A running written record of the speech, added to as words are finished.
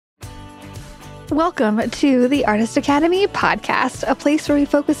Welcome to the Artist Academy podcast, a place where we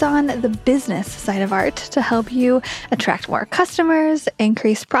focus on the business side of art to help you attract more customers,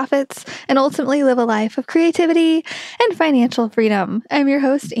 increase profits, and ultimately live a life of creativity and financial freedom. I'm your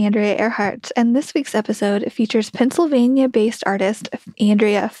host, Andrea Earhart, and this week's episode features Pennsylvania-based artist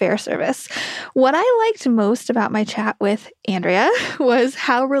Andrea Fairservice. What I liked most about my chat with Andrea was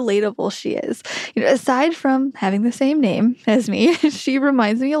how relatable she is. Aside from having the same name as me, she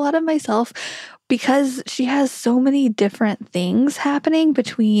reminds me a lot of myself because she has so many different things happening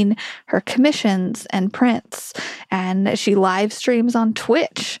between her commissions and prints, and she live streams on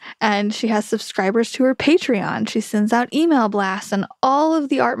Twitch, and she has subscribers to her Patreon. She sends out email blasts and all of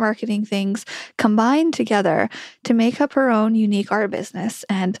the art marketing things combined together to make up her own unique art business.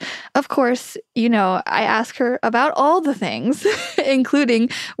 And of course, I ask her about all the things, including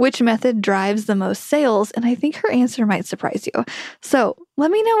which method drives the most sales, and I think her answer might surprise you. So let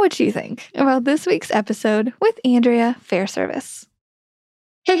me know what you think about this week's episode with Andrea Fairservice.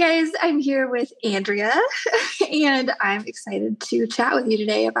 Hey guys, I'm here with Andrea, and I'm excited to chat with you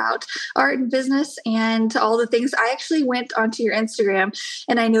today about art and business and all the things. I actually went onto your Instagram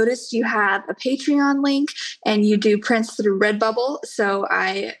and I noticed you have a Patreon link and you do prints through Redbubble. So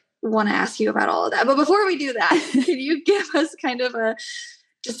I want to ask you about all of that. But before we do that, can you give us kind of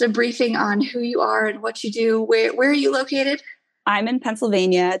just a briefing on who you are and what you do? Where are you located? I'm in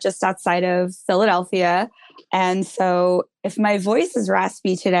Pennsylvania, just outside of Philadelphia. And so if my voice is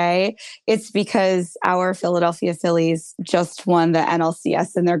raspy today, it's because our Philadelphia Phillies just won the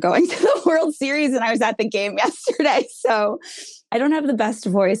NLCS and they're going to the World Series. And I was at the game yesterday. So I don't have the best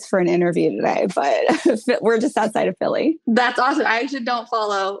voice for an interview today, but we're just outside of Philly. That's awesome. I actually don't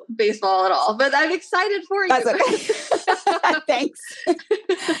follow baseball at all, but I'm excited for you. That's okay. Thanks.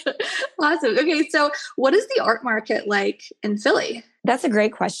 Awesome. Okay. So what is the art market like in Philly? That's a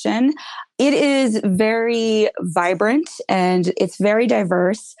great question. It is very vibrant and it's very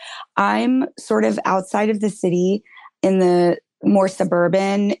diverse. I'm sort of outside of the city in the more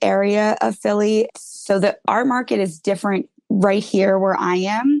suburban area of Philly. So the art market is different right here where I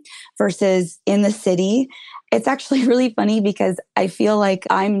am versus in the city. It's actually really funny because I feel like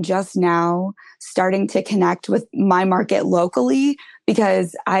I'm just now starting to connect with my market locally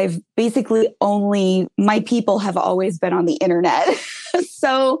because I've basically my people have always been on the internet.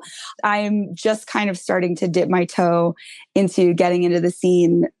 So I'm just kind of starting to dip my toe into getting into the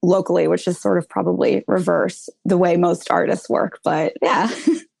scene locally, which is sort of probably reverse the way most artists work. But yeah.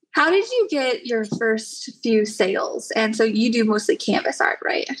 How did you get your first few sales? And so you do mostly canvas art,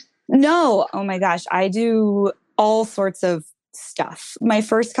 right? No. Oh my gosh. I do all sorts of stuff. My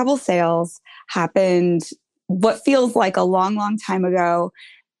first couple sales happened what feels like a long, long time ago.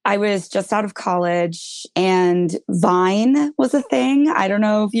 I was just out of college and Vine was a thing. I don't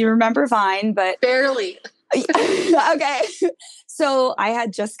know if you remember Vine, but barely. Okay. So I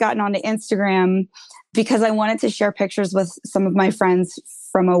had just gotten onto Instagram because I wanted to share pictures with some of my friends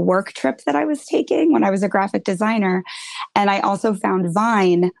from a work trip that I was taking when I was a graphic designer. And I also found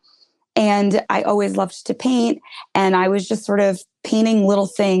Vine. And I always loved to paint. And I was just sort of painting little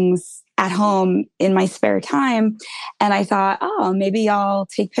things at home in my spare time. And I thought, oh, maybe I'll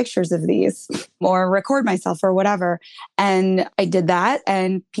take pictures of these or record myself or whatever. And I did that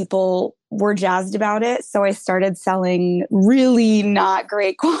and people were jazzed about it. So I started selling really not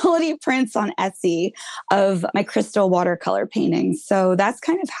great quality prints on Etsy of my crystal watercolor paintings. So that's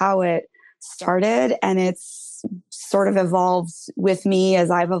kind of how it started. And it's sort of evolved with me as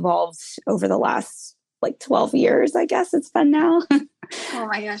I've evolved over the last 12 years, I guess it's been now. Oh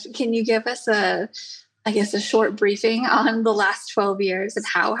my gosh. Can you give us a short briefing on the last 12 years and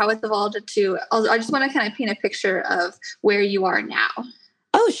how it's evolved into, I just want to kind of paint a picture of where you are now.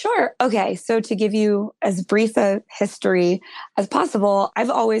 Oh, sure. Okay. So to give you as brief a history as possible, I've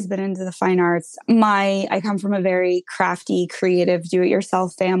always been into the fine arts. I come from a very crafty, creative,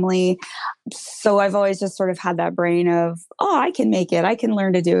 do-it-yourself family. So I've always just sort of had that brain of, oh, I can make it. I can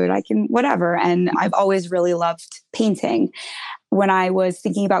learn to do it. I can whatever. And I've always really loved painting. When I was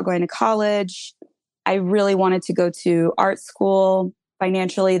thinking about going to college, I really wanted to go to art school.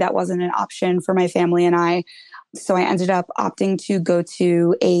 Financially, that wasn't an option for my family and I. So I ended up opting to go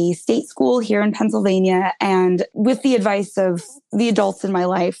to a state school here in Pennsylvania. And with the advice of the adults in my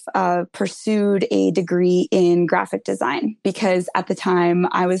life, pursued a degree in graphic design because at the time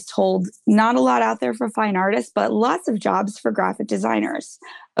I was told not a lot out there for fine artists, but lots of jobs for graphic designers.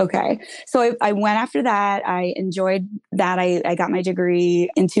 Okay. So I went after that. I enjoyed that. I got my degree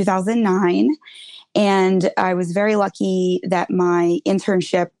in 2009. And I was very lucky that my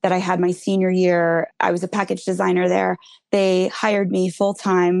internship that I had my senior year, I was a package designer there. They hired me full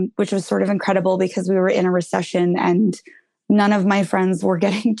time, which was sort of incredible because we were in a recession and none of my friends were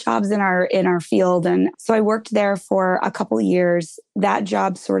getting jobs in our field. And so I worked there for a couple of years. That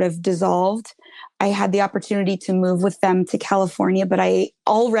job sort of dissolved. I had the opportunity to move with them to California, but I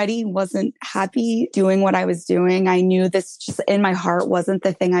already wasn't happy doing what I was doing. I knew this just in my heart wasn't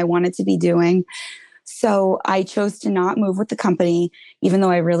the thing I wanted to be doing. So I chose to not move with the company, even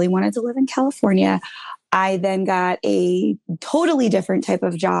though I really wanted to live in California. I then got a totally different type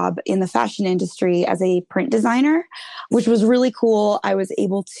of job in the fashion industry as a print designer, which was really cool. I was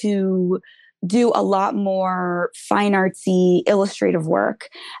able to do a lot more fine artsy illustrative work.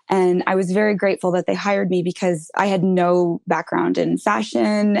 And I was very grateful that they hired me because I had no background in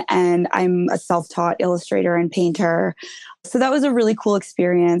fashion and I'm a self-taught illustrator and painter. So that was a really cool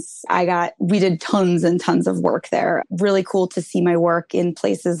experience. We did tons and tons of work there. Really cool to see my work in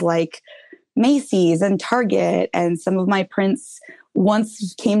places like Macy's and Target, and some of my prints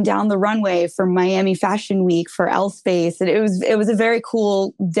once came down the runway for Miami Fashion Week for L Space. And it was a very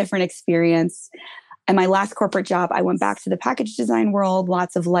cool, different experience. And my last corporate job, I went back to the package design world,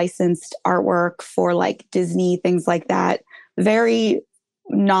 lots of licensed artwork for like Disney, things like that. Very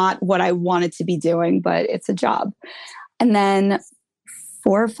not what I wanted to be doing, but it's a job. And then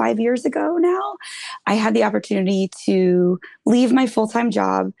 4 or 5 years ago now, I had the opportunity to leave my full-time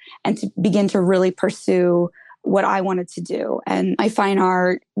job and to begin to really pursue what I wanted to do. And I fine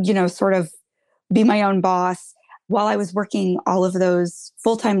art, sort of be my own boss. While I was working all of those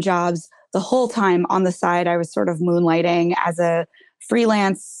full-time jobs, the whole time on the side, I was sort of moonlighting as a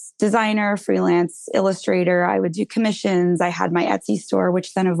freelance designer, freelance illustrator. I would do commissions. I had my Etsy store,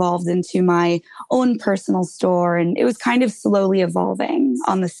 which then evolved into my own personal store. And it was kind of slowly evolving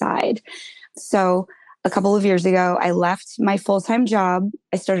on the side. So a couple of years ago, I left my full-time job.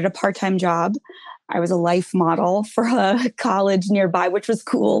 I started a part-time job. I was a life model for a college nearby, which was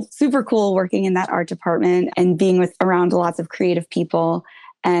cool, super cool working in that art department and being around lots of creative people.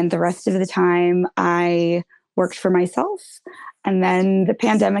 And the rest of the time, I worked for myself. And then the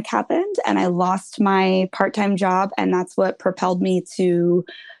pandemic happened and I lost my part-time job. And that's what propelled me to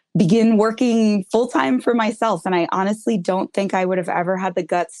begin working full-time for myself. And I honestly don't think I would have ever had the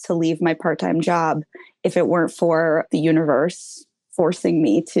guts to leave my part-time job if it weren't for the universe forcing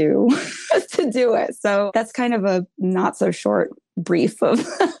me to, to do it. So that's kind of a not so short brief of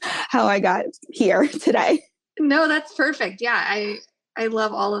how I got here today. No, that's perfect. Yeah, I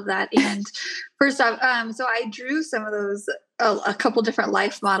love all of that. And first off, so I drew some of those, a couple different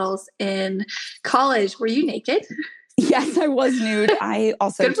life models in college. Were you naked? Yes, I was nude. I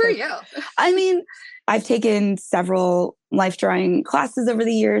also Good for you. I mean, I've taken several life drawing classes over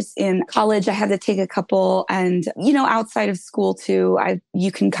the years. In college, I had to take a couple, and outside of school too,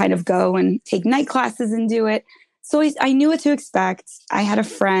 you can kind of go and take night classes and do it. So I knew what to expect. I had a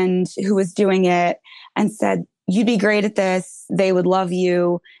friend who was doing it and said, "You'd be great at this. They would love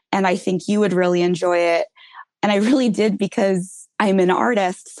you, and I think you would really enjoy it." And I really did because I'm an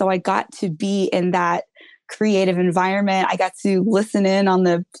artist, so I got to be in that creative environment. I got to listen in on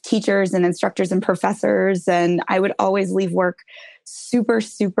the teachers and instructors and professors, and I would always leave work super,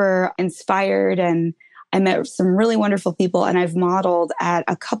 super inspired. And I met some really wonderful people, and I've modeled at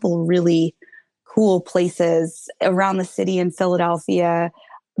a couple really cool places around the city in Philadelphia.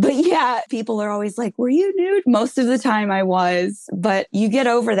 But yeah, people are always like, "Were you nude?" Most of the time I was, but you get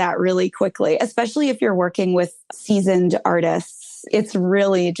over that really quickly, especially if you're working with seasoned artists. It's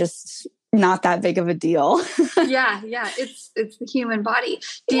really just not that big of a deal. Yeah. It's the human body.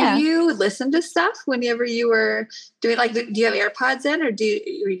 Do you listen to stuff whenever you were doing, like, do you have AirPods in, or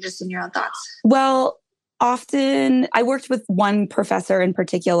were you just in your own thoughts? Well, often I worked with one professor in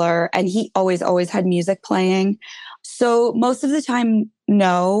particular, and he always had music playing. So most of the time,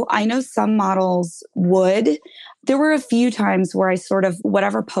 no. I know some models would. There were a few times where I sort of,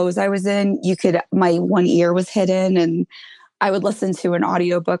 whatever pose I was in, my one ear was hidden and I would listen to an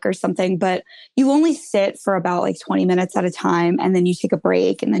audiobook or something, but you only sit for about like 20 minutes at a time, and then you take a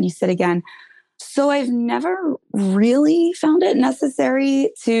break and then you sit again. So I've never really found it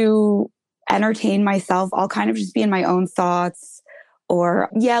necessary to entertain myself. I'll kind of just be in my own thoughts, or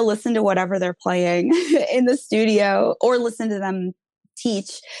listen to whatever they're playing in the studio, or listen to them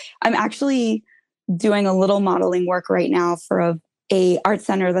teach. I'm actually doing a little modeling work right now for a art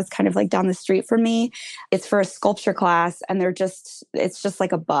center that's kind of like down the street from me. It's for a sculpture class, and it's just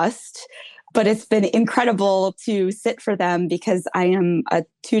like a bust But it's been incredible to sit for them because I am a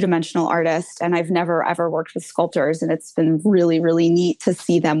two-dimensional artist and I've never ever worked with sculptors. And it's been really, really neat to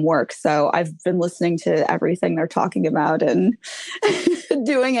see them work. So I've been listening to everything they're talking about and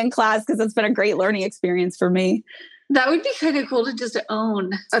doing in class because it's been a great learning experience for me. That would be kind of cool to just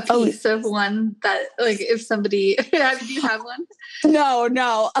own a piece of one that, like, if somebody, do you have one?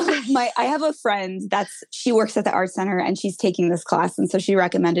 No. I have a friend she works at the art center and she's taking this class. And so she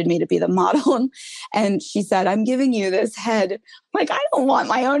recommended me to be the model. And she said, I'm giving you this head. I'm like, I don't want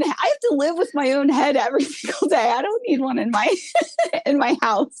my own head. I have to live with my own head every single day. I don't need one in my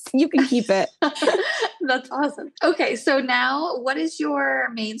house. You can keep it. That's awesome. Okay. So now what is your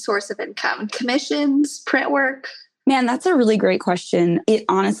main source of income? Commissions, print work? Man, that's a really great question. It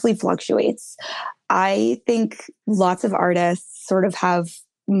honestly fluctuates. I think lots of artists sort of have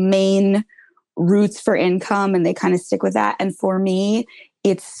main routes for income and they kind of stick with that. And for me,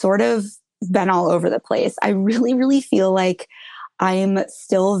 it's sort of been all over the place. I really, really feel like I'm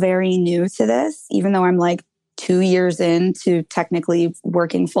still very new to this, even though I'm like 2 years into technically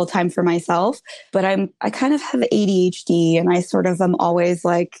working full time for myself. But I kind of have ADHD and I sort of am always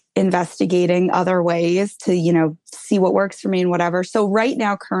like investigating other ways to, see what works for me and whatever. So right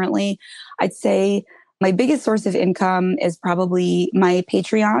now, currently, I'd say my biggest source of income is probably my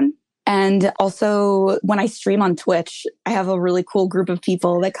Patreon. And also when I stream on Twitch, I have a really cool group of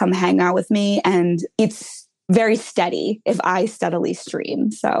people that come hang out with me and it's very steady if I steadily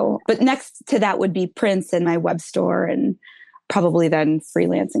stream. So, but next to that would be prints and my web store and probably then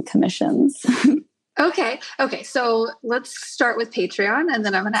freelance and commissions. Okay. So let's start with Patreon and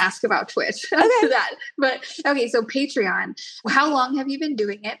then I'm going to ask about Twitch after that. But okay. So Patreon, how long have you been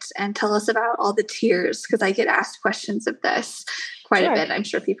doing it? And tell us about all the tiers because I get asked questions of this quite a bit. I'm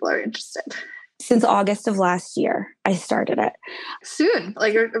sure people are interested. Since August of last year, I started it. Soon,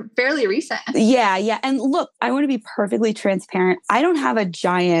 like fairly recent. Yeah. And look, I want to be perfectly transparent. I don't have a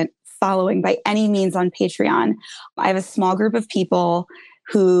giant following by any means on Patreon. I have a small group of people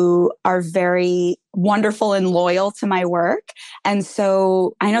who are very wonderful and loyal to my work. And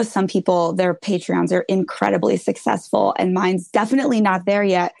so I know some people, their Patreons are incredibly successful and mine's definitely not there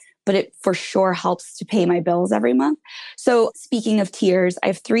yet, but it for sure helps to pay my bills every month. So speaking of tiers, I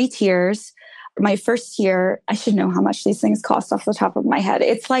have 3 tiers. My first tier, I should know how much these things cost off the top of my head.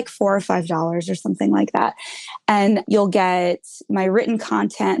 It's like $4 or $5 or something like that. And you'll get my written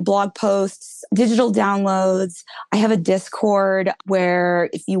content, blog posts, digital downloads. I have a Discord where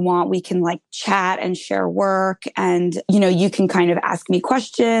if you want, we can like chat and share work. And, you can kind of ask me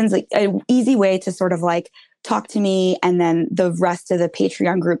questions, like an easy way to sort of like talk to me. And then the rest of the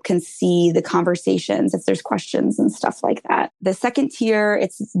Patreon group can see the conversations if there's questions and stuff like that. The second tier,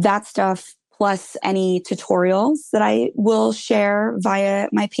 it's that stuff plus any tutorials that I will share via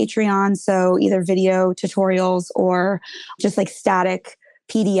my Patreon. So either video tutorials or just like static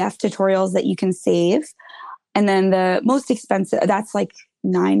PDF tutorials that you can save. And then the most expensive, that's like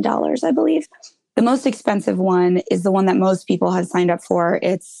 $9, I believe. The most expensive one is the one that most people have signed up for.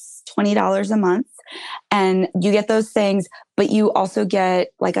 It's $20 a month. And you get those things, but you also get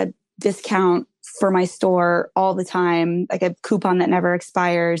like a discount for my store all the time, like a coupon that never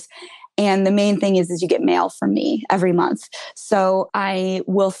expires. And the main thing is you get mail from me every month. So I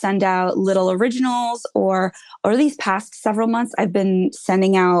will send out little originals or these past several months, I've been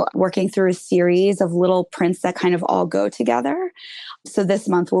sending out, working through a series of little prints that kind of all go together. So this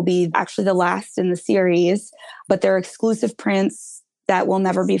month will be actually the last in the series, but they're exclusive prints that will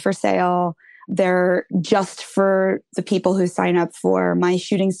never be for sale. They're just for the people who sign up for my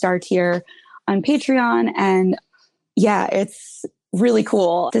shooting star tier on Patreon. And yeah, it's really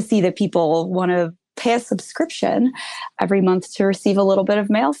cool to see that people want to pay a subscription every month to receive a little bit of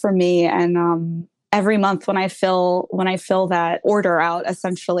mail from me. And every month when I fill that order out,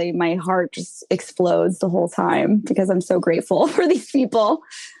 essentially my heart just explodes the whole time because I'm so grateful for these people.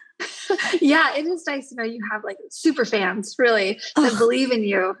 Yeah, it is nice to know you have like super fans really that believe in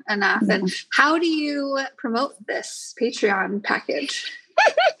you enough. Yeah. And how do you promote this Patreon package?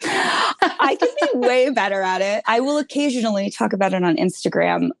 I can be way better at it. I will occasionally talk about it on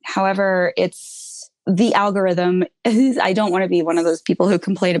Instagram. However, it's the algorithm. I don't want to be one of those people who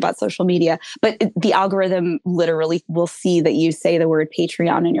complain about social media, but the algorithm literally will see that you say the word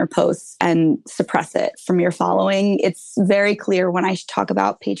Patreon in your posts and suppress it from your following. It's very clear when I talk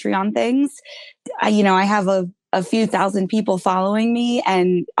about Patreon things. I have a few thousand people following me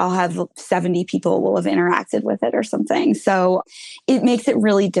and I'll have 70 people will have interacted with it or something. So it makes it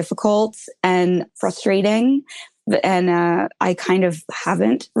really difficult and frustrating. And I kind of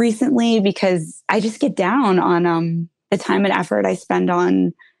haven't recently because I just get down on the time and effort I spend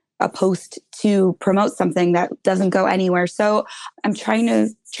on a post to promote something that doesn't go anywhere. So I'm trying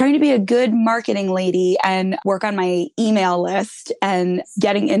to be a good marketing lady and work on my email list and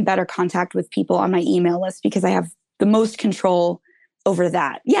getting in better contact with people on my email list because I have the most control over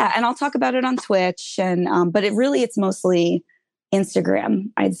that. Yeah. And I'll talk about it on Twitch but it's mostly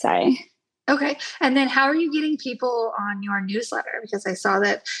Instagram, I'd say. Okay. And then how are you getting people on your newsletter? Because I saw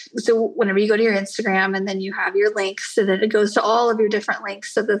that. So whenever you go to your Instagram and then you have your links so that it goes to all of your different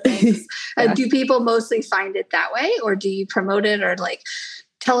links to the things, Yeah. Do people mostly find it that way or do you promote it or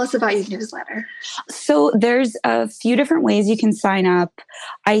tell us about your newsletter? So there's a few different ways you can sign up.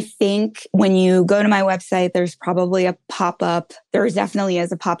 I think when you go to my website, there's probably a pop-up. There definitely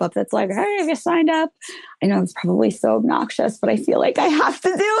is a pop-up that's like, hey, have you signed up? I know it's probably so obnoxious, but I feel like I have to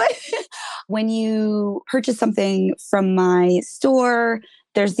do it. When you purchase something from my store,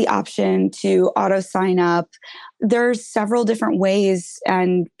 there's the option to auto sign up. There's several different ways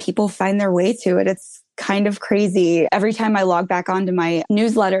and people find their way to it. It's kind of crazy. Every time I log back onto my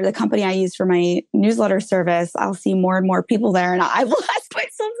newsletter, the company I use for my newsletter service, I'll see more and more people there. And I will ask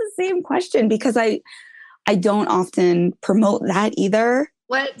myself the same question because I don't often promote that either.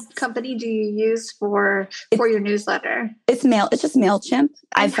 What company do you use for your newsletter? It's just MailChimp.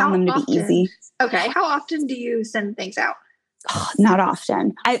 I've found them to be easy. Okay. How often do you send things out? Oh, not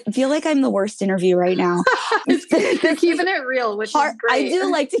often. I feel like I'm the worst interview right now. You're keeping it real, which is great. I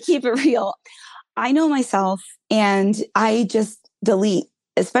do like to keep it real. I know myself and I just delete,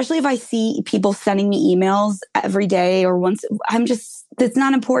 especially if I see people sending me emails every day or once. It's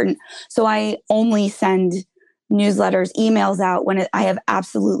not important. So I only send newsletters, emails out when I have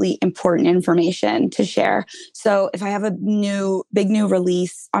absolutely important information to share. So if I have a big new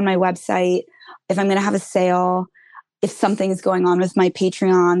release on my website, if I'm going to have a sale, if something's going on with my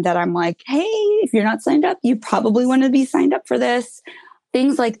Patreon that I'm like, hey, if you're not signed up, you probably want to be signed up for this.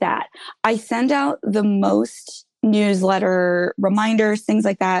 Things like that. I send out the most newsletter reminders, things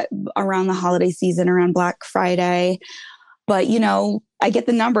like that around the holiday season, around Black Friday. But, I get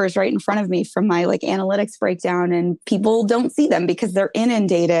the numbers right in front of me from my analytics breakdown and people don't see them because they're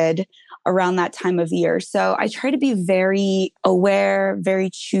inundated around that time of year. So I try to be very aware,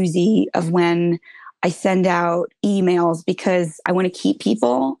 very choosy of when I send out emails because I want to keep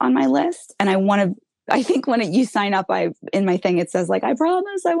people on my list and I think when you sign up, in my thing, it says I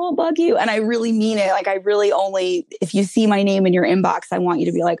promise I won't bug you. And I really mean it. I really only, if you see my name in your inbox, I want you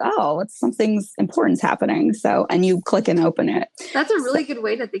to be like, oh, something's important's happening. So, and you click and open it. That's a really good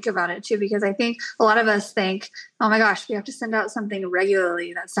way to think about it too, because I think a lot of us think, oh my gosh, we have to send out something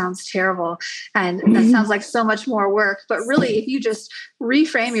regularly. That sounds terrible. And that sounds like so much more work. But really, if you just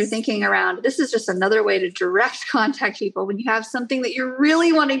reframe your thinking around, this is just another way to direct contact people when you have something that you're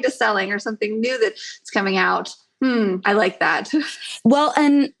really wanting to selling or something new that's coming out. I like that. Well,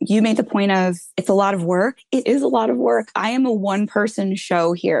 and you made the point of it's a lot of work. It is a lot of work. I am a one-person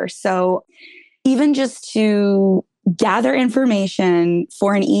show here. So even just to gather information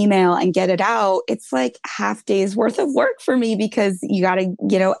for an email and get it out, it's like half day's worth of work for me because you got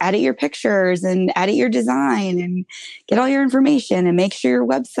to, edit your pictures and edit your design and get all your information and make sure your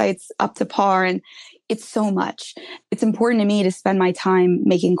website's up to par. And it's so much. It's important to me to spend my time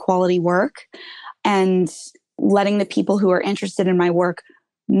making quality work and letting the people who are interested in my work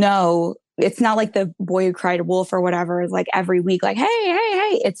know. It's not like the boy who cried wolf or whatever. It's every week, hey.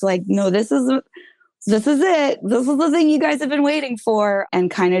 It's no, this is it. This is the thing you guys have been waiting for. And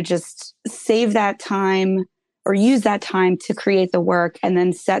kind of just save that time or use that time to create the work and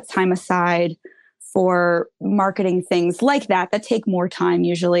then set time aside for marketing things like that take more time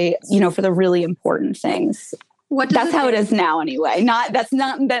usually, for the really important things. That's how it is now anyway.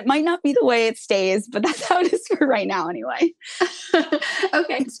 That might not be the way it stays, but that's how it is for right now anyway.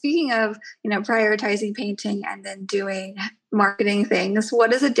 Okay. Speaking of, prioritizing painting and then doing marketing things,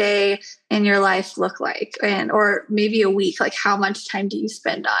 what does a day in your life look like? Or maybe a week? How much time do you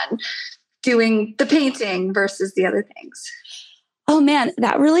spend on doing the painting versus the other things? Oh man,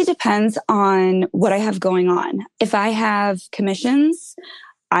 that really depends on what I have going on. If I have commissions,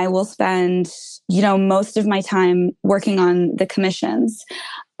 I will spend, most of my time working on the commissions.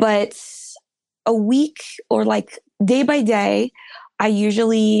 But a week or day by day,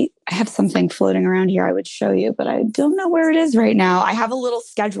 I have something floating around here I would show you, but I don't know where it is right now. I have a little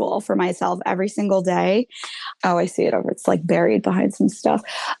schedule for myself every single day. Oh, I see it over. It's buried behind some stuff.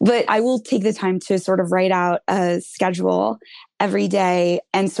 But I will take the time to sort of write out a schedule every day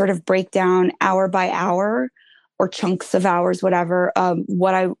and sort of break down hour by hour or chunks of hours, whatever,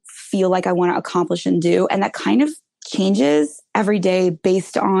 what I feel like I want to accomplish and do. And that kind of changes every day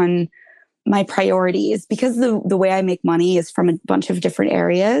based on my priorities, because the way I make money is from a bunch of different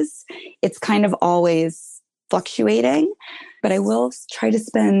areas. It's kind of always fluctuating, but I will try to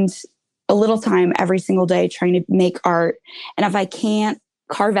spend a little time every single day trying to make art. And if I can't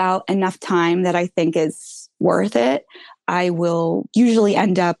carve out enough time that I think is worth it, I will usually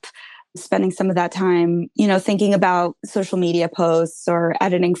end up spending some of that time, thinking about social media posts or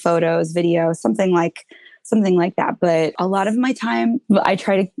editing photos, videos, something like that. But a lot of my time, I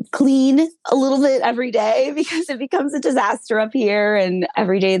try to clean a little bit every day because it becomes a disaster up here. And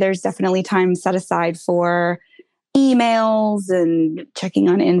every day there's definitely time set aside for emails and checking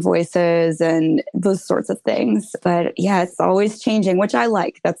on invoices and those sorts of things. But yeah, it's always changing, which I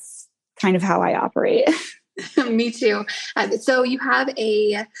like. That's kind of how I operate. Me too. So you have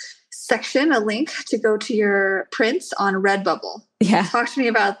a section, a link to go to your prints on Redbubble. Yeah. Talk to me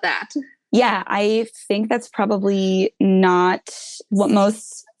about that. Yeah, I think that's probably not what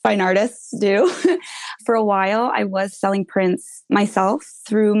most fine artists do. For a while, I was selling prints myself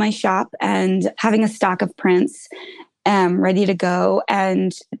through my shop and having a stock of prints ready to go.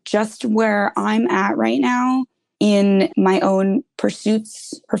 And just where I'm at right now in my own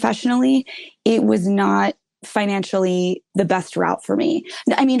pursuits professionally, it was not financially the best route for me.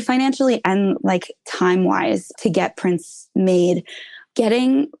 I mean, financially and like time-wise to get prints made.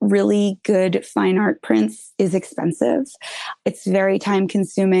 Getting really good fine art prints is expensive. It's very time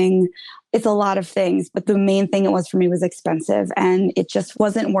consuming. It's a lot of things, but the main thing it was for me was expensive, and it just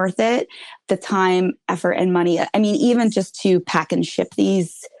wasn't worth it. The time, effort, and money. I mean, even just to pack and ship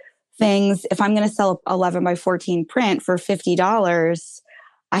these things, if I'm going to sell 11 by 14 print for $50,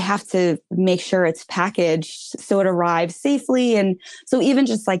 I have to make sure it's packaged so it arrives safely. And so even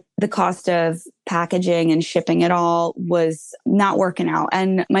just like the cost of packaging and shipping it all was not working out.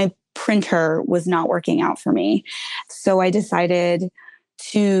 And my printer was not working out for me. So I decided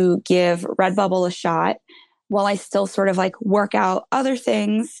to give Redbubble a shot while I still sort of like work out other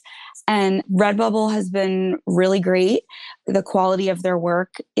things. And Redbubble has been really great. The quality of their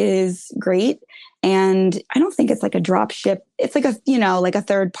work is great. And I don't think it's like a drop ship. It's like like a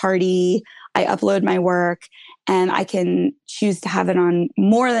third party. I upload my work and I can choose to have it on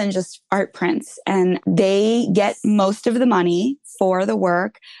more than just art prints. And they get most of the money for the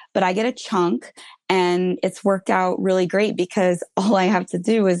work, but I get a chunk. And it's worked out really great because all I have to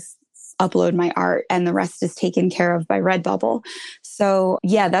do is upload my art and the rest is taken care of by Redbubble. So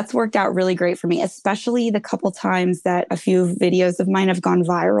yeah, that's worked out really great for me, especially the couple times that a few videos of mine have gone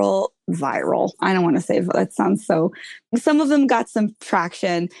viral. I don't want to say that sounds so, some of them got some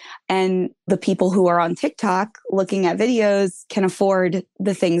traction, and the people who are on TikTok looking at videos can afford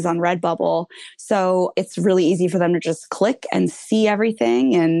the things on Redbubble. So it's really easy for them to just click and see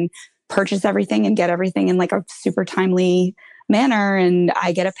everything and purchase everything and get everything in like a super timely manner, and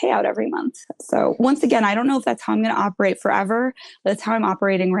I get a payout every month. So once again, I don't know if that's how I'm going to operate forever, but that's how I'm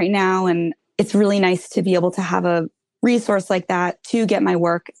operating right now. And it's really nice to be able to have a resource like that to get my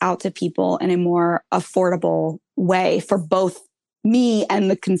work out to people in a more affordable way for both me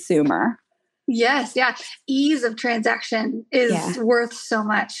and the consumer. Yes. Yeah. Ease of transaction is worth so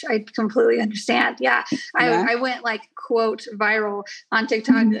much. I completely understand. Yeah. I went like quote viral on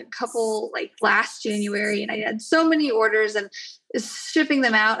TikTok a couple like last January, and I had so many orders and shipping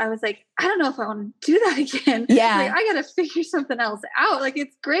them out. I was like, I don't know if I want to do that again. Yeah. Like, I got to figure something else out. Like,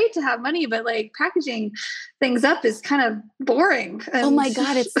 it's great to have money, but like packaging things up is kind of boring. And, oh my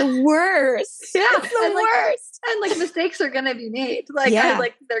God, it's the worst. Yeah. It's the worst. And like mistakes are going to be made. Like,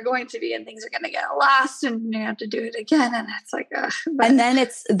 they're going to be, and things are going to get lost, and you have to do it again. And it's like, and then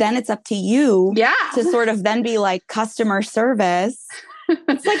it's up to you to sort of then be like customer service.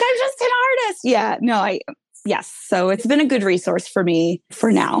 It's like, I'm just an artist. Yeah, no, yes. So it's been a good resource for me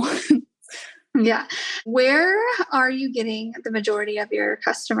for now. Yeah. Where are you getting the majority of your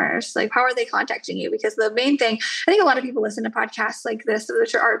customers? Like, how are they contacting you? Because the main thing, I think a lot of people listen to podcasts like this,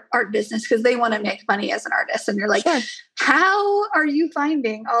 which are art business, because they want to make money as an artist. And you're like, how are you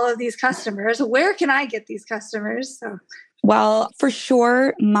finding all of these customers? Where can I get these customers? So, well, for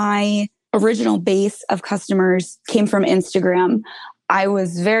sure, my original base of customers came from Instagram. I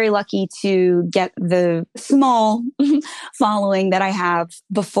was very lucky to get the small following that I have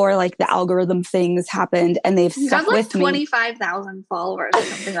before like the algorithm things happened, and they've stuck with me. 25,000 followers or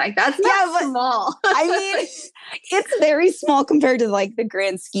something like that. That's not small. I mean, it's very small compared to like the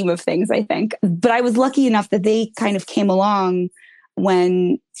grand scheme of things, I think. But I was lucky enough that they kind of came along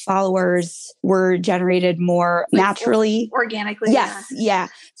when followers were generated more like naturally. Organically. Yes. Yeah.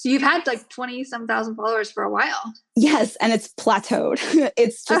 So you've had like 20 some thousand followers for a while. Yes. And it's plateaued.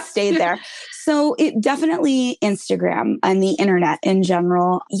 It's just stayed there. So it definitely Instagram and the internet in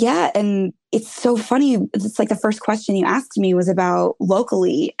general. Yeah. And it's so funny. It's like the first question you asked me was about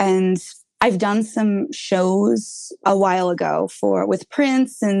locally. And I've done some shows a while ago with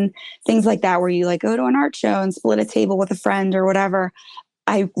Prince and things like that, where you like go to an art show and split a table with a friend or whatever.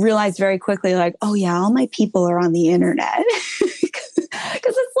 I realized very quickly, like, oh yeah, all my people are on the internet.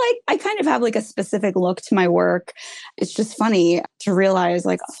 Because it's like, I kind of have like a specific look to my work. It's just funny to realize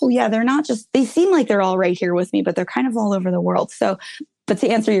like, oh yeah, they seem like they're all right here with me, but they're kind of all over the world. So, but to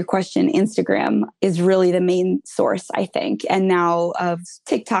answer your question, Instagram is really the main source, I think. And now of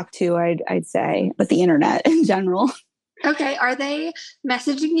TikTok too, I'd say, but the internet in general. Okay. Are they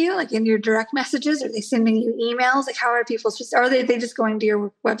messaging you like in your direct messages? Are they sending you emails? Like how are people are they just going to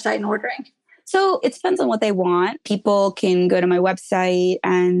your website and ordering? So it depends on what they want. People can go to my website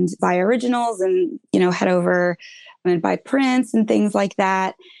and buy originals and, head over and buy prints and things like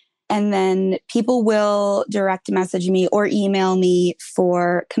that. And then people will direct message me or email me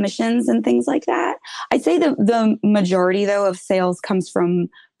for commissions and things like that. I'd say the majority, though, of sales comes from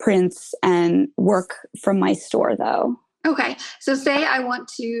prints and work from my store, though. Okay. So say I want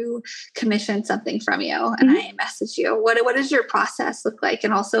to commission something from you and I message you. What does your process look like?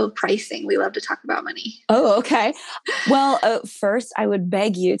 And also pricing. We love to talk about money. Oh, okay. Well, first I would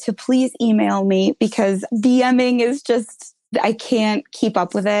beg you to please email me, because DMing is just, I can't keep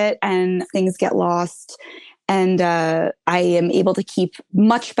up with it and things get lost. And I am able to keep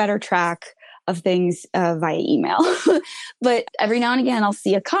much better track of things via email. But every now and again, I'll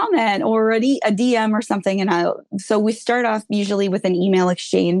see a comment or a DM or something. So we start off usually with an email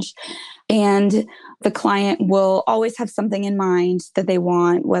exchange, and the client will always have something in mind that they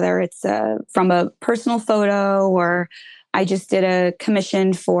want, whether it's from a personal photo, or I just did a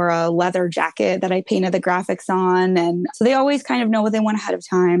commission for a leather jacket that I painted the graphics on. And so they always kind of know what they want ahead of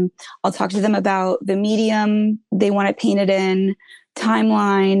time. I'll talk to them about the medium they want it painted in,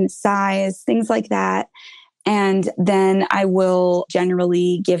 timeline, size, things like that. And then I will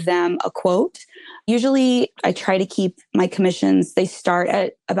generally give them a quote. Usually I try to keep my commissions, they start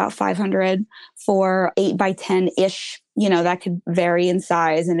at about 500 for 8 by 10-ish. That could vary in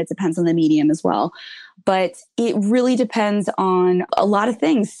size and it depends on the medium as well. But it really depends on a lot of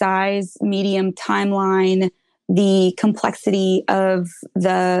things: size, medium, timeline, the complexity of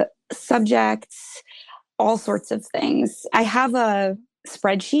the subjects, all sorts of things. I have a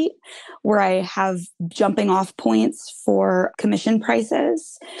spreadsheet where I have jumping off points for commission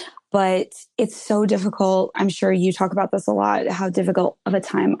prices, but it's so difficult. I'm sure you talk about this a lot, how difficult of a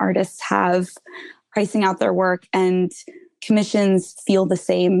time artists have pricing out their work, and commissions feel the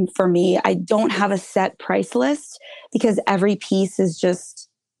same for me. I don't have a set price list because every piece is just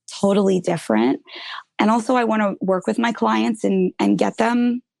totally different. And also I want to work with my clients and get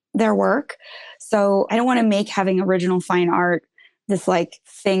them their work. So I don't want to make having original fine art this like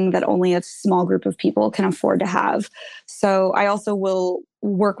thing that only a small group of people can afford to have. So I also will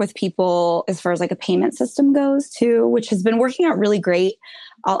work with people as far as like a payment system goes too, which has been working out really great.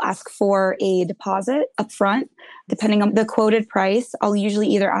 I'll ask for a deposit up front. Depending on the quoted price, I'll usually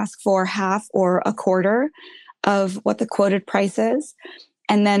either ask for half or a quarter of what the quoted price is.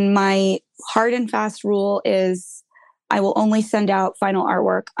 And then my hard and fast rule is I will only send out final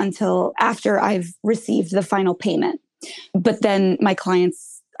artwork until after I've received the final payment. But then my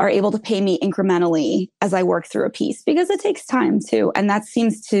clients are able to pay me incrementally as I work through a piece, because it takes time too. And that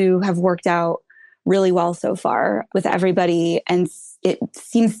seems to have worked out really well so far with everybody. And it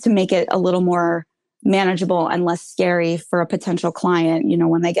seems to make it a little more manageable and less scary for a potential client,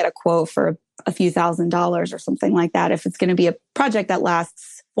 when they get a quote for a few $1,000s or something like that. If it's going to be a project that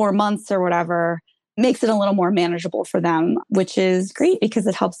lasts 4 months or whatever, makes it a little more manageable for them, which is great because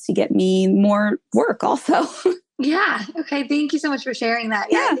it helps to get me more work also. Yeah. Okay. Thank you so much for sharing that.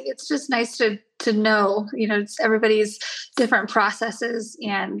 Yeah. I think it's just nice to know, it's everybody's different processes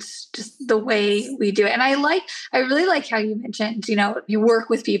and just the way we do it. And I really like how you mentioned, you work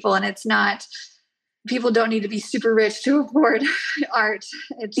with people and it's not, people don't need to be super rich to afford art.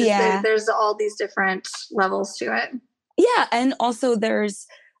 It's just, there's all these different levels to it. Yeah. And also there's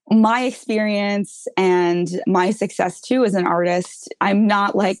my experience and my success too as an artist. I'm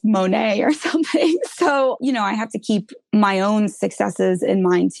not like Monet or something. So, I have to keep my own successes in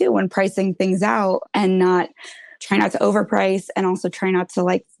mind too when pricing things out, and try not to overprice, and also try not to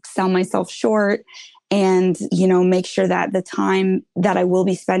like sell myself short, and, make sure that the time that I will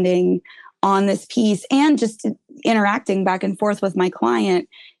be spending on this piece, and just, interacting back and forth with my client,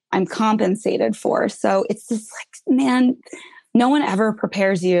 I'm compensated for. So it's just like, man, no one ever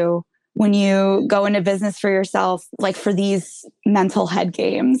prepares you when you go into business for yourself, like for these mental head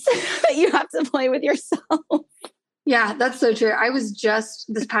games that you have to play with yourself. Yeah, that's so true. I was just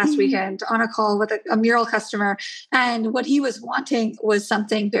this past weekend on a call with a mural customer, and what he was wanting was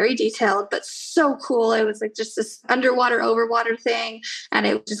something very detailed, but so cool. It was like just this underwater, overwater thing. And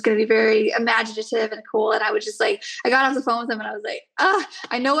it was just going to be very imaginative and cool. And I was just like, I got off the phone with him and I was like,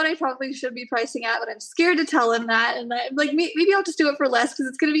 I know what I probably should be pricing at, but I'm scared to tell him that. And I'm like, maybe I'll just do it for less because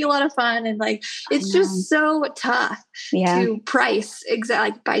it's going to be a lot of fun. And like, it's just so tough to price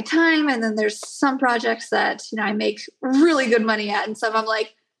exactly by time. And then there's some projects that, I make really good money at. And some I'm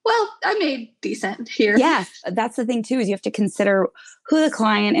like, well, I made decent here. Yeah. That's the thing too, is you have to consider who the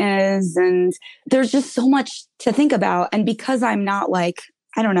client is. And there's just so much to think about. And because I'm not like,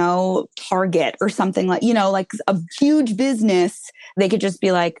 I don't know, Target or something like, like a huge business, they could just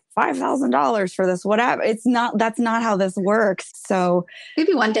be like $5,000 for this, whatever. That's not how this works. So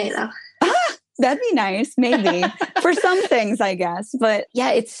maybe one day though. That'd be nice. Maybe for some things, I guess. But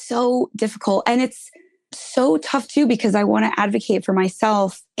yeah, it's so difficult. And it's so tough too, because I want to advocate for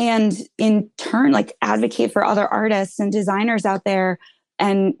myself and in turn, like advocate for other artists and designers out there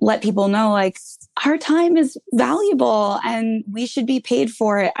and let people know like our time is valuable and we should be paid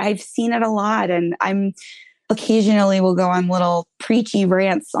for it. I've seen it a lot, and I'm occasionally will go on little preachy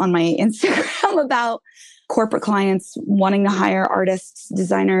rants on my Instagram about corporate clients wanting to hire artists,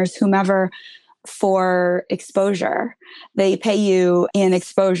 designers, whomever, for exposure. They pay you in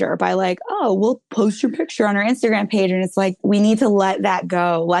exposure by like, oh, we'll post your picture on our Instagram page. And it's like, we need to let that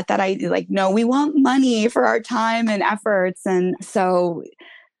go. No, we want money for our time and efforts. And so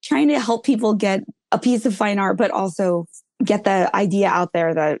trying to help people get a piece of fine art, but also get the idea out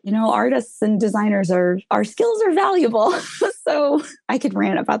there that, artists and designers our skills are valuable. So I could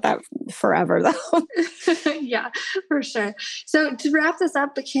rant about that forever though. Yeah, for sure. So to wrap this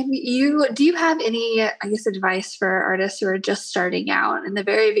up, do you have any, I guess, advice for artists who are just starting out in the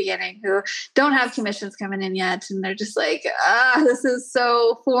very beginning, who don't have commissions coming in yet, and they're just like, this is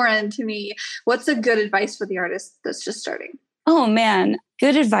so foreign to me? What's a good advice for the artist that's just starting? Oh man,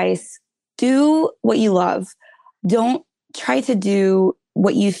 good advice. Do what you love. Don't try to do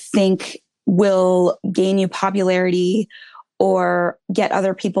what you think will gain you popularity or get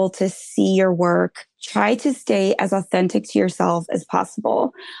other people to see your work. Try to stay as authentic to yourself as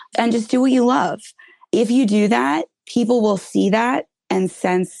possible and just do what you love. If you do that, people will see that and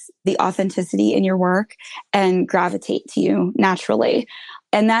sense the authenticity in your work and gravitate to you naturally.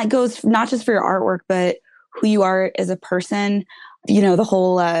 And that goes not just for your artwork, but who you are as a person, the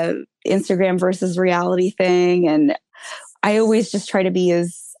whole Instagram versus reality thing. And I always just try to be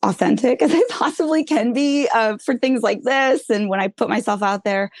as authentic as I possibly can be for things like this. And when I put myself out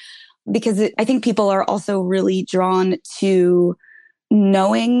there, because I think people are also really drawn to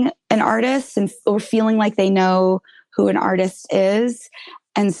knowing an artist or feeling like they know who an artist is.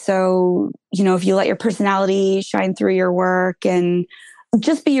 And so, if you let your personality shine through your work and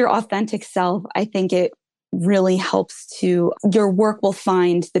just be your authentic self, I think it really helps your work will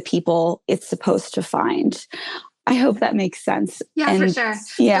find the people it's supposed to find. I hope that makes sense. Yeah, for sure.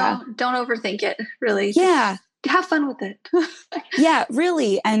 Yeah. Don't overthink it, really. Yeah. Just have fun with it. Yeah,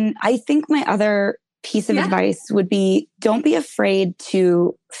 really. And I think my other piece of advice would be, don't be afraid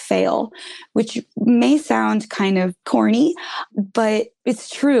to fail, which may sound kind of corny, but it's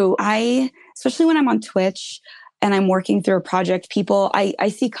true. Especially when I'm on Twitch and I'm working through a project, I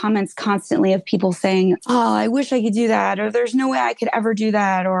see comments constantly of people saying, oh, I wish I could do that, or there's no way I could ever do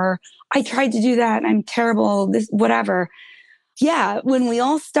that, or I tried to do that and I'm terrible, whatever. Yeah, when we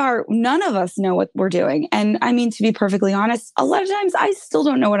all start, none of us know what we're doing. And I mean, to be perfectly honest, a lot of times I still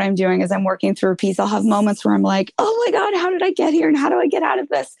don't know what I'm doing as I'm working through a piece. I'll have moments where I'm like, oh my God, how did I get here? And how do I get out of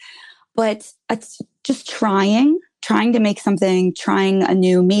this? But it's just trying to make something, trying a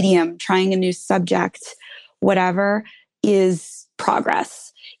new medium, trying a new subject, whatever, is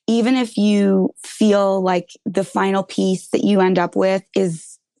progress. Even if you feel like the final piece that you end up with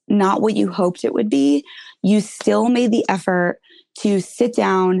is not what you hoped it would be, you still made the effort to sit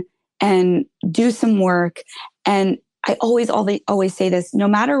down and do some work. And I always say this, no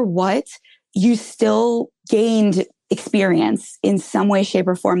matter what, you still gained experience in some way, shape,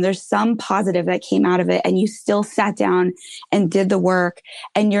 or form. There's some positive that came out of it, and you still sat down and did the work.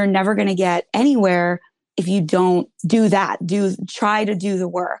 And you're never going to get anywhere if you don't do that. Try to do the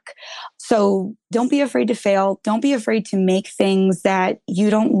work. So don't be afraid to fail. Don't be afraid to make things that you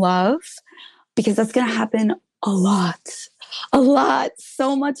don't love, because that's going to happen a lot.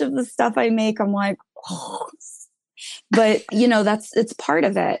 So much of the stuff I make, I'm like, oh, But, it's part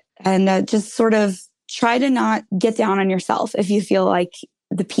of it. And just sort of try to not get down on yourself if you feel like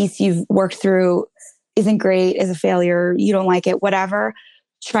the piece you've worked through isn't great, is a failure, you don't like it, whatever.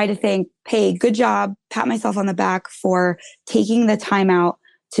 Try to think, hey, good job, pat myself on the back for taking the time out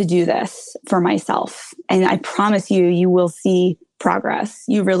to do this for myself. And I promise you, you will see progress.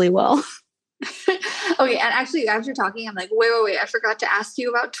 You really will. Okay. And actually, as you're talking, I'm like, wait. I forgot to ask you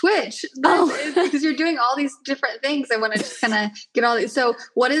about Twitch. Because you're doing all these different things. I want to just kind of get all these. So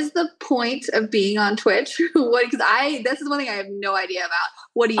what is the point of being on Twitch? This is one thing I have no idea about.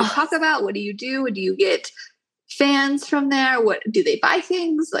 What do you talk about? What do you do? Do you get fans from there? What do they buy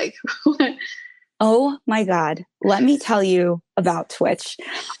things? Like, oh my God. Let me tell you about Twitch.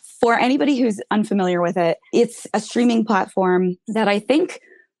 For anybody who's unfamiliar with it, it's a streaming platform that I think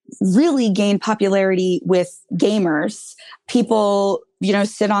really gained popularity with gamers. People,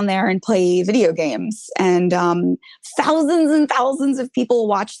 sit on there and play video games, and thousands and thousands of people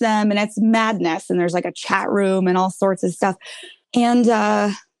watch them, and it's madness. And there's like a chat room and all sorts of stuff. And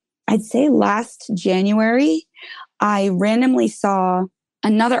I'd say last January, I randomly saw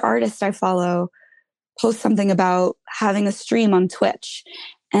another artist I follow post something about having a stream on Twitch.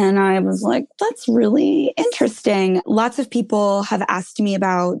 And I was like, that's really interesting. Lots of people have asked me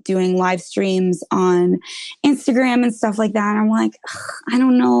about doing live streams on Instagram and stuff like that. And I'm like, I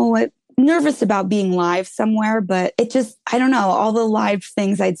don't know. I'm nervous about being live somewhere, but I don't know. All the live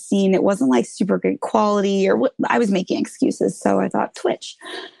things I'd seen, it wasn't like super good quality, or I was making excuses. So I thought Twitch.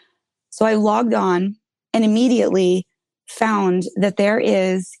 So I logged on and immediately found that there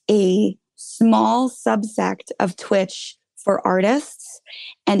is a small subsect of Twitch for artists.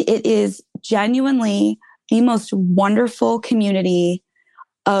 And it is genuinely the most wonderful community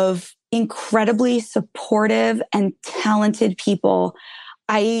of incredibly supportive and talented people.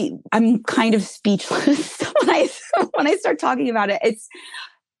 I'm kind of speechless when I start talking about it.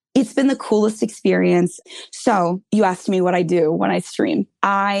 It's been the coolest experience. So you asked me what I do when I stream.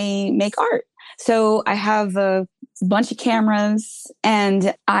 I make art. So I have a bunch of cameras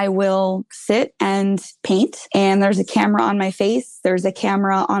and I will sit and paint, and there's a camera on my face. There's a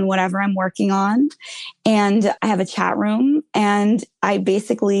camera on whatever I'm working on. And I have a chat room, and I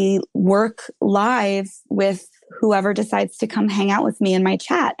basically work live with whoever decides to come hang out with me in my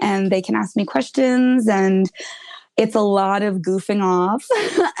chat, and they can ask me questions, and it's a lot of goofing off.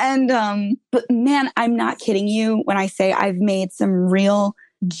 But man, I'm not kidding you when I say I've made some real,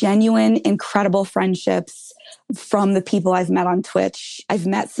 genuine, incredible friendships from the people I've met on Twitch. I've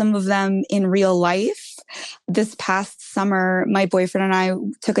met some of them in real life. This past summer, my boyfriend and I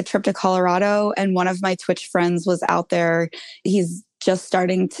took a trip to Colorado, and one of my Twitch friends was out there. He's just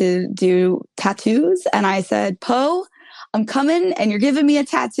starting to do tattoos. And I said, Poe, I'm coming and you're giving me a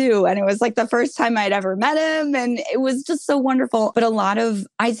tattoo. And it was like the first time I'd ever met him. And it was just so wonderful. But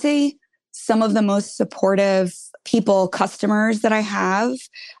I'd say some of the most supportive people, customers that I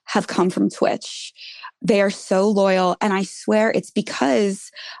have come from Twitch. They are so loyal. And I swear it's because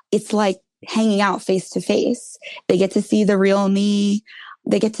it's like hanging out face to face. They get to see the real me.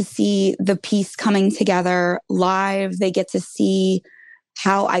 They get to see the piece coming together live. They get to see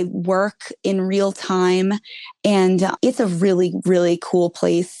how I work in real time. And it's a really, really cool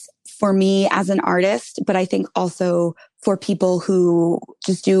place for me as an artist, but I think also for people who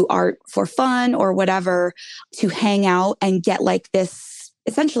just do art for fun or whatever, to hang out and get like this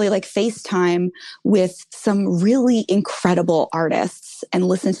essentially like FaceTime with some really incredible artists and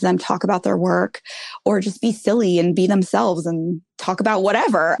listen to them talk about their work, or just be silly and be themselves and talk about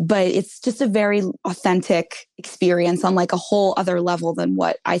whatever. But it's just a very authentic experience on like a whole other level than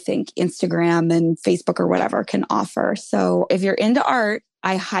what I think Instagram and Facebook or whatever can offer. So if you're into art,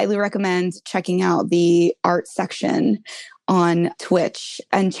 I highly recommend checking out the art section on Twitch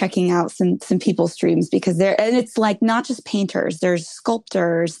and checking out some people's streams, because and it's like not just painters, there's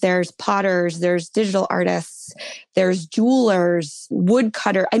sculptors, there's potters, there's digital artists, there's jewelers,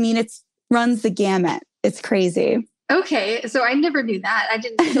 woodcutter. I mean, it runs the gamut. It's crazy. Okay. So I never knew that. I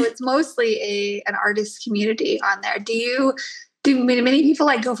didn't. So it's mostly an artist community on there. Do many people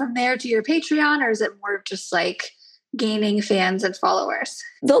like go from there to your Patreon, or is it more of just like gaining fans and followers?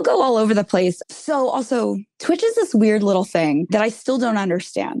 They'll go all over the place. So also, Twitch is this weird little thing that I still don't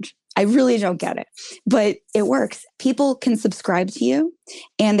understand. I really don't get it, but it works. People can subscribe to you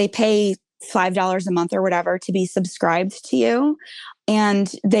and they pay $5 a month or whatever to be subscribed to you.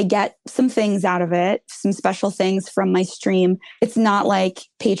 And they get some things out of it, some special things from my stream. It's not like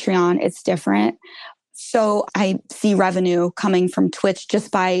Patreon, it's different. So I see revenue coming from Twitch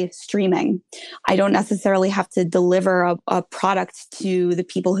just by streaming. I don't necessarily have to deliver a product to the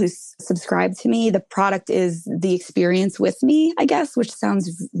people who subscribe to me. The product is the experience with me, I guess, which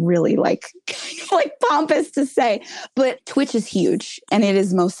sounds really like pompous to say. But Twitch is huge and it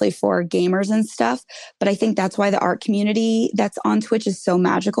is mostly for gamers and stuff. But I think that's why the art community that's on Twitch is so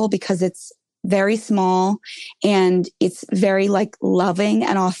magical, because it's very small and it's very like loving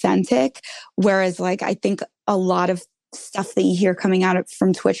and authentic. Whereas like, I think a lot of stuff that you hear coming out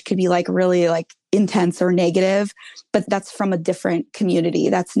from Twitch could be like really like intense or negative, but that's from a different community.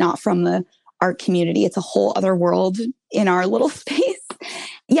 That's not from the art community. It's a whole other world in our little space.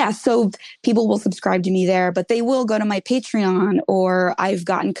 Yeah. So people will subscribe to me there, but they will go to my Patreon, or I've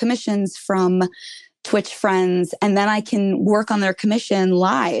gotten commissions from Twitch friends, and then I can work on their commission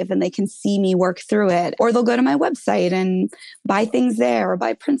live and they can see me work through it. Or they'll go to my website and buy things there or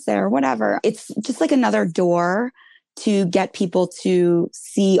buy prints there or whatever. It's just like another door to get people to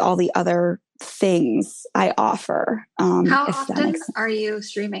see all the other things I offer. How often are you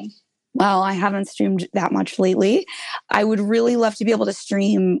streaming? Well, I haven't streamed that much lately. I would really love to be able to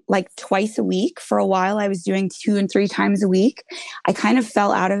stream like twice a week. For a while, I was doing 2 and 3 times a week. I kind of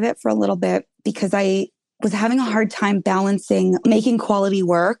fell out of it for a little bit because I was having a hard time balancing making quality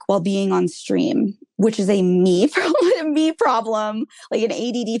work while being on stream, which is a me problem, like an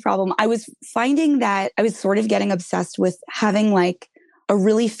ADD problem. I was finding that I was sort of getting obsessed with having like a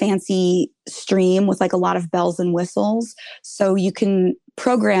really fancy stream with like a lot of bells and whistles. So you can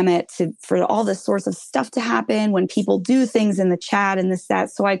program it for all this sorts of stuff to happen when people do things in the chat and this, that.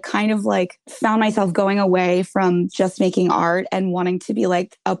 So I kind of like found myself going away from just making art and wanting to be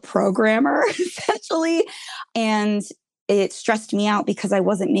like a programmer essentially. And it stressed me out because I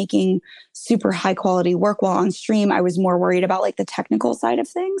wasn't making super high quality work while on stream. I was more worried about like the technical side of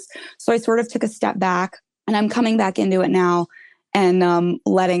things. So I sort of took a step back, and I'm coming back into it now and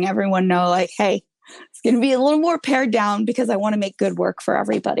letting everyone know like, hey, it's going to be a little more pared down because I want to make good work for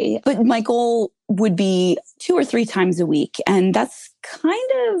everybody. But my goal would be 2 or 3 times a week. And that's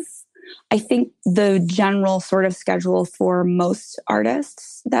kind of, I think, the general sort of schedule for most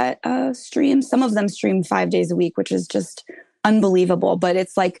artists that stream. Some of them stream 5 days a week, which is just unbelievable. But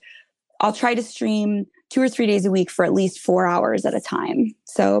it's like, I'll try to stream 2 or 3 days a week for at least 4 hours at a time.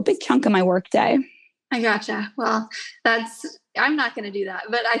 So a big chunk of my work day. I gotcha. Well, I'm not going to do that,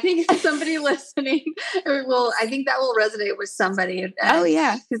 but I think somebody listening I think that will resonate with somebody. Oh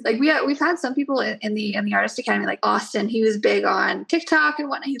yeah. Cause like we've had some people in the Artist Academy, like Austin, he was big on TikTok and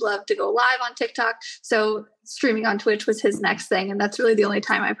whatnot. He loved to go live on TikTok. So streaming on Twitch was his next thing. And that's really the only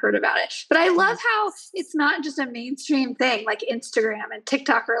time I've heard about it. But I love how it's not just a mainstream thing like Instagram and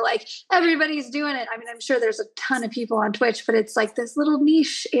TikTok, or like everybody's doing it. I mean, I'm sure there's a ton of people on Twitch, but it's like this little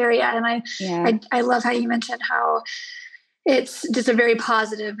niche area. And I love how you mentioned how it's just a very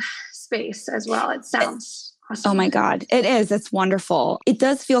positive space as well. It sounds awesome. Oh my God. It is. It's wonderful. It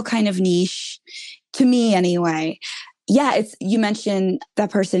does feel kind of niche to me anyway. Yeah. You mentioned that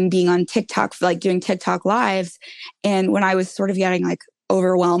person being on TikTok, like doing TikTok lives. And when I was sort of getting like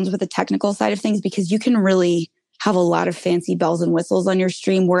overwhelmed with the technical side of things, because you can really have a lot of fancy bells and whistles on your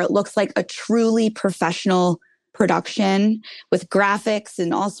stream where it looks like a truly professional production with graphics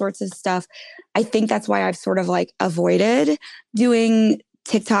and all sorts of stuff. I think that's why I've sort of like avoided doing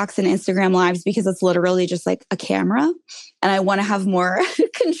TikToks and Instagram lives, because it's literally just like a camera and I want to have more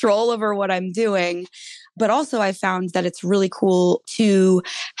control over what I'm doing. But also I found that it's really cool to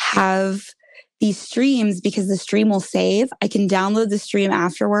have these streams because the stream will save. I can download the stream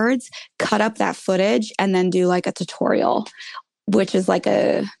afterwards, cut up that footage, and then do like a tutorial, which is like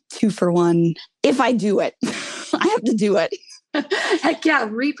a 2-for-1. If I do it, I have to do it. Heck yeah,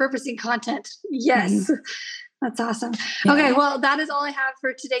 repurposing content. Yes. Mm-hmm. That's awesome. Yeah. Okay, well, that is all I have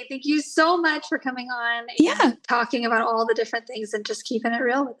for today. Thank you so much for coming on and talking about all the different things and just keeping it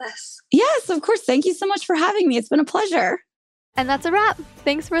real with us. Yes, of course. Thank you so much for having me. It's been a pleasure. And that's a wrap.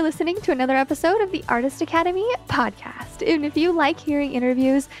 Thanks for listening to another episode of the Artist Academy podcast. And if you like hearing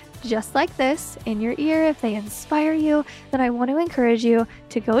interviews just like this in your ear, if they inspire you, then I want to encourage you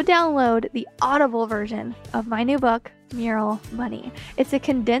to go download the Audible version of my new book, Mural Money. It's a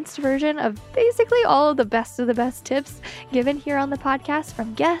condensed version of basically all of the best tips given here on the podcast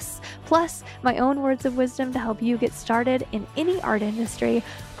from guests, plus my own words of wisdom to help you get started in any art industry,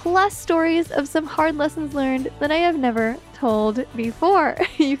 plus stories of some hard lessons learned that I have never told before.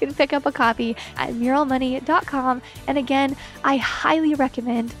 You can pick up a copy at muralmoney.com. And again, I highly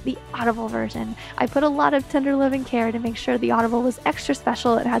recommend the Audible version. I put a lot of tender love and care to make sure the Audible was extra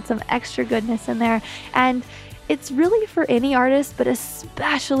special. It had some extra goodness in there. And it's really for any artist, but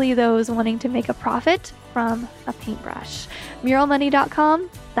especially those wanting to make a profit from a paintbrush. Muralmoney.com.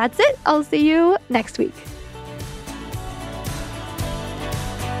 That's it. I'll see you next week.